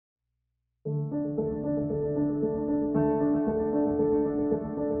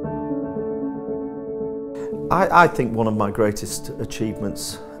I think one of my greatest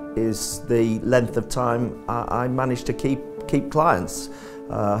achievements is the length of time I managed to keep clients.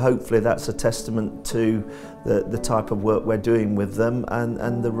 Hopefully that's a testament to the type of work we're doing with them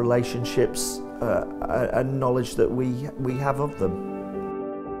and the relationships and knowledge that we have of them.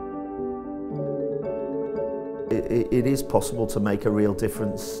 It is possible to make a real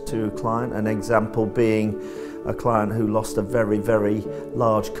difference to a client, an example being a client who lost a very, very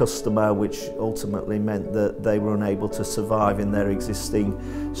large customer, which ultimately meant that they were unable to survive in their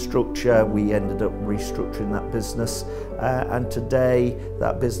existing structure. We ended up restructuring that business, and today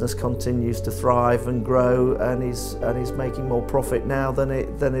that business continues to thrive and grow and is making more profit now than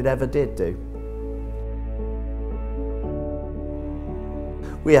it ever did do.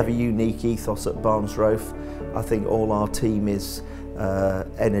 We have a unique ethos at Barnes-Roath. I think all our team is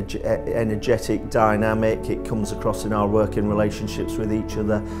energetic, dynamic. It comes across in our working relationships with each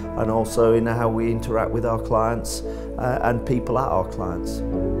other and also in how we interact with our clients and people at our clients.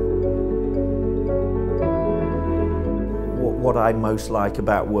 What I most like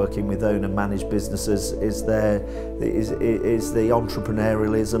about working with owner-managed businesses is the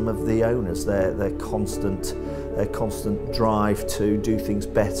entrepreneurialism of the owners, their constant drive to do things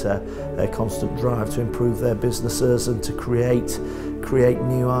better, their constant drive to improve their businesses and to create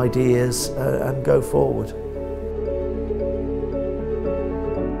new ideas and go forward.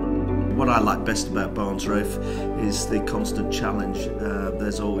 What I like best about Barnes-Roath is the constant challenge.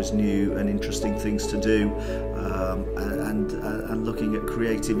 There's always new and interesting things to do, and looking at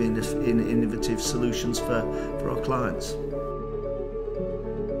creative, innovative solutions for our clients.